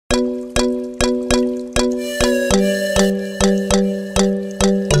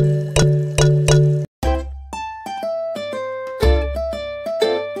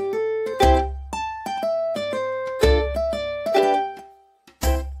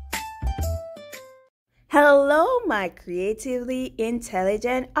Hello, my creatively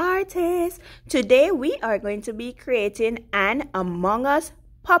intelligent artists. Today we are going to be creating an Among Us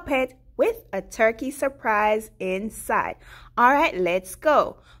puppet with a turkey surprise inside. All right, let's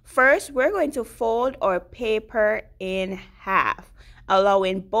go. First, we're going to fold our paper in half,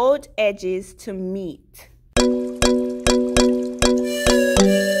 allowing both edges to meet.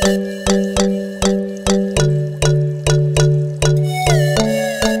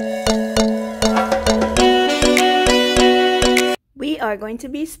 We are going to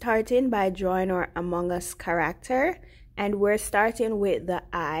be starting by drawing our Among Us character, and we're starting with the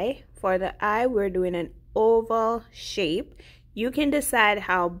eye. For the eye, we're doing an oval shape. You can decide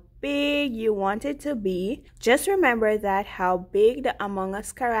how big you want it to be. Just remember that how big the Among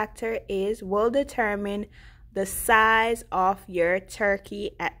Us character is will determine the size of your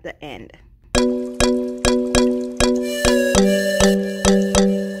turkey at the end.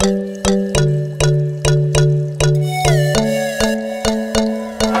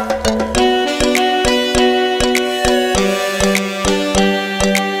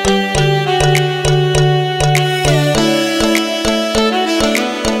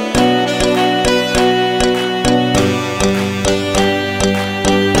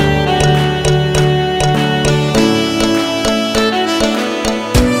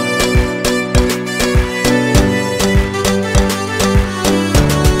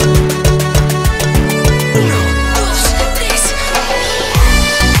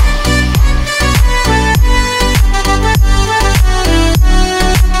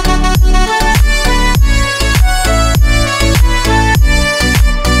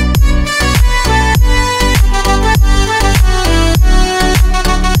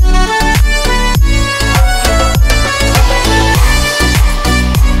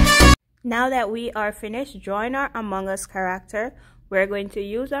 Now that we are finished drawing our Among Us character, we're going to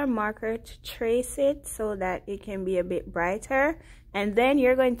use our marker to trace it so that it can be a bit brighter. And then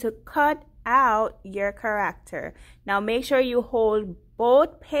you're going to cut out your character. Now make sure you hold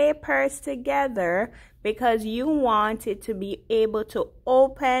both papers together because you want it to be able to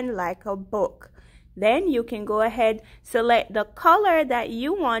open like a book. Then you can go ahead, select the color that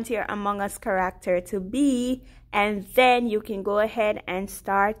you want your Among Us character to be, and then you can go ahead and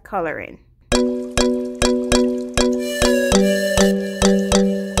start coloring.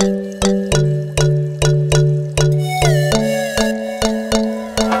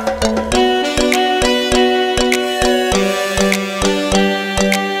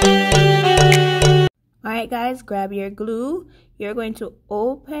 Alright guys, grab your glue. You're going to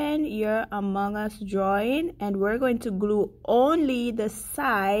open your Among Us drawing, and we're going to glue only the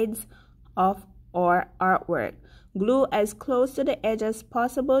sides of our artwork. Glue as close to the edge as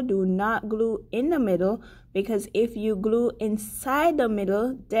possible. Do not glue in the middle, because if you glue inside the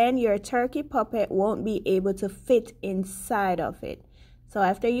middle, then your turkey puppet won't be able to fit inside of it. So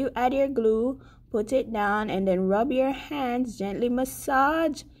after you add your glue, put it down and then rub your hands, gently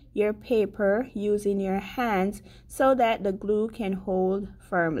massage your paper using your hands so that the glue can hold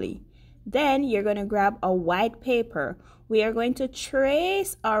firmly. Then you're going to grab a white paper. We are going to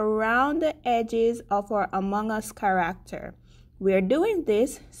trace around the edges of our Among Us character. We are doing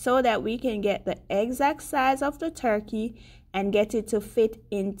this so that we can get the exact size of the turkey and get it to fit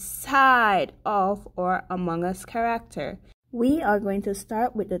inside of our Among Us character. We are going to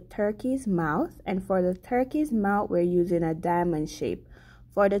start with the turkey's mouth, and for the turkey's mouth, we're using a diamond shape.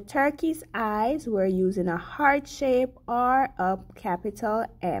 For the turkey's eyes, we're using a heart shape or a capital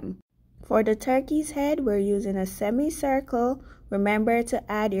M. For the turkey's head, we're using a semicircle. Remember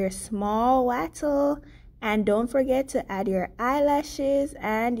to add your small wattle, and don't forget to add your eyelashes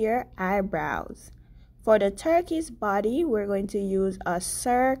and your eyebrows. For the turkey's body, we're going to use a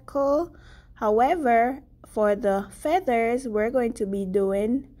circle. However, for the feathers, we're going to be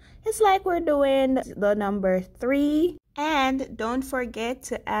doing, it's like we're doing the number 3. And don't forget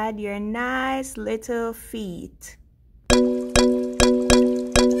to add your nice little feet.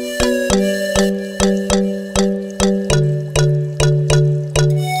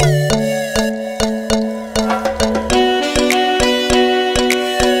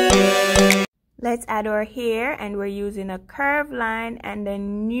 Let's add our hair, and we're using a curved line and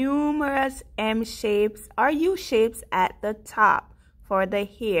then numerous M shapes or U shapes at the top for the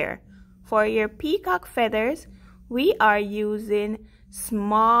hair. For your peacock feathers, we are using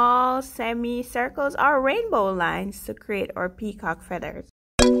small semicircles or rainbow lines to create our peacock feathers.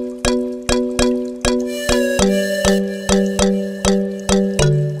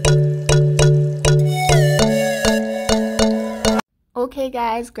 Okay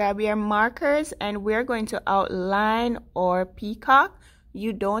guys, grab your markers and we're going to outline our peacock.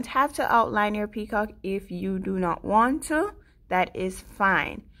 You don't have to outline your peacock if you do not want to. That is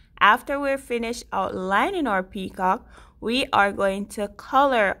fine. After we're finished outlining our peacock, we are going to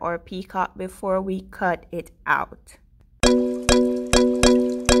color our peacock before we cut it out.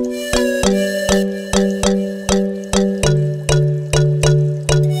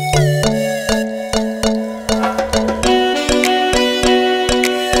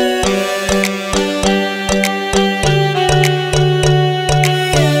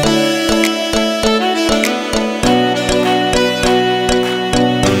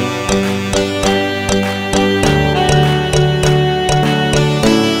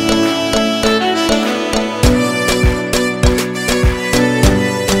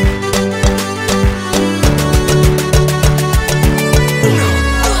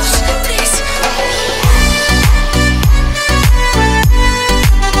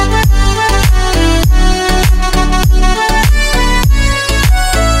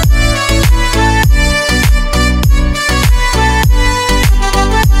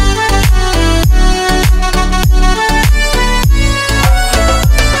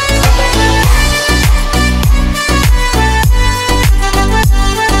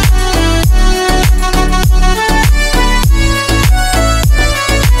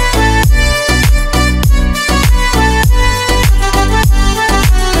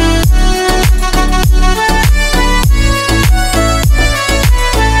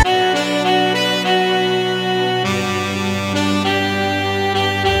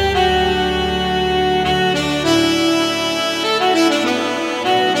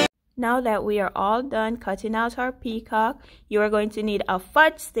 Now that we are all done cutting out our peacock, you are going to need a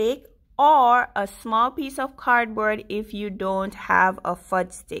fudge stick or a small piece of cardboard if you don't have a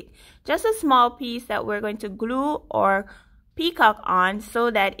fudge stick. Just a small piece that we're going to glue our peacock on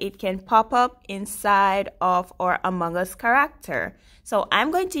so that it can pop up inside of our Among Us character. So I'm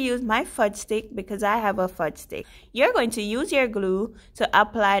going to use my fudge stick because I have a fudge stick. You're going to use your glue to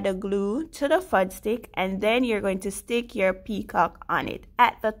apply the glue to the fudge stick, and then you're going to stick your peacock on it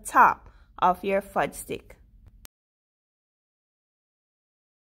at the top of your fudge stick.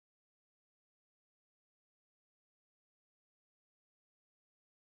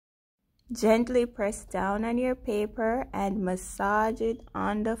 Gently press down on your paper and massage it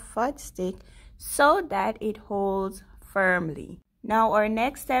on the fudge stick so that it holds firmly. Now our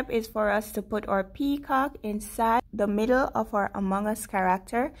next step is for us to put our peacock inside the middle of our Among Us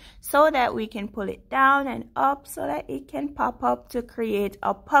character so that we can pull it down and up so that it can pop up to create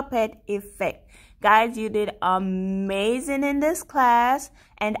a puppet effect. Guys, you did amazing in this class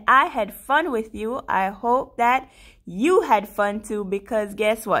and I had fun with you. I hope that you had fun too, because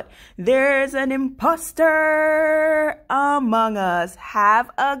guess what? There's an imposter among us. Have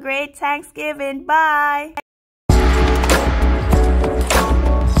a great Thanksgiving. Bye.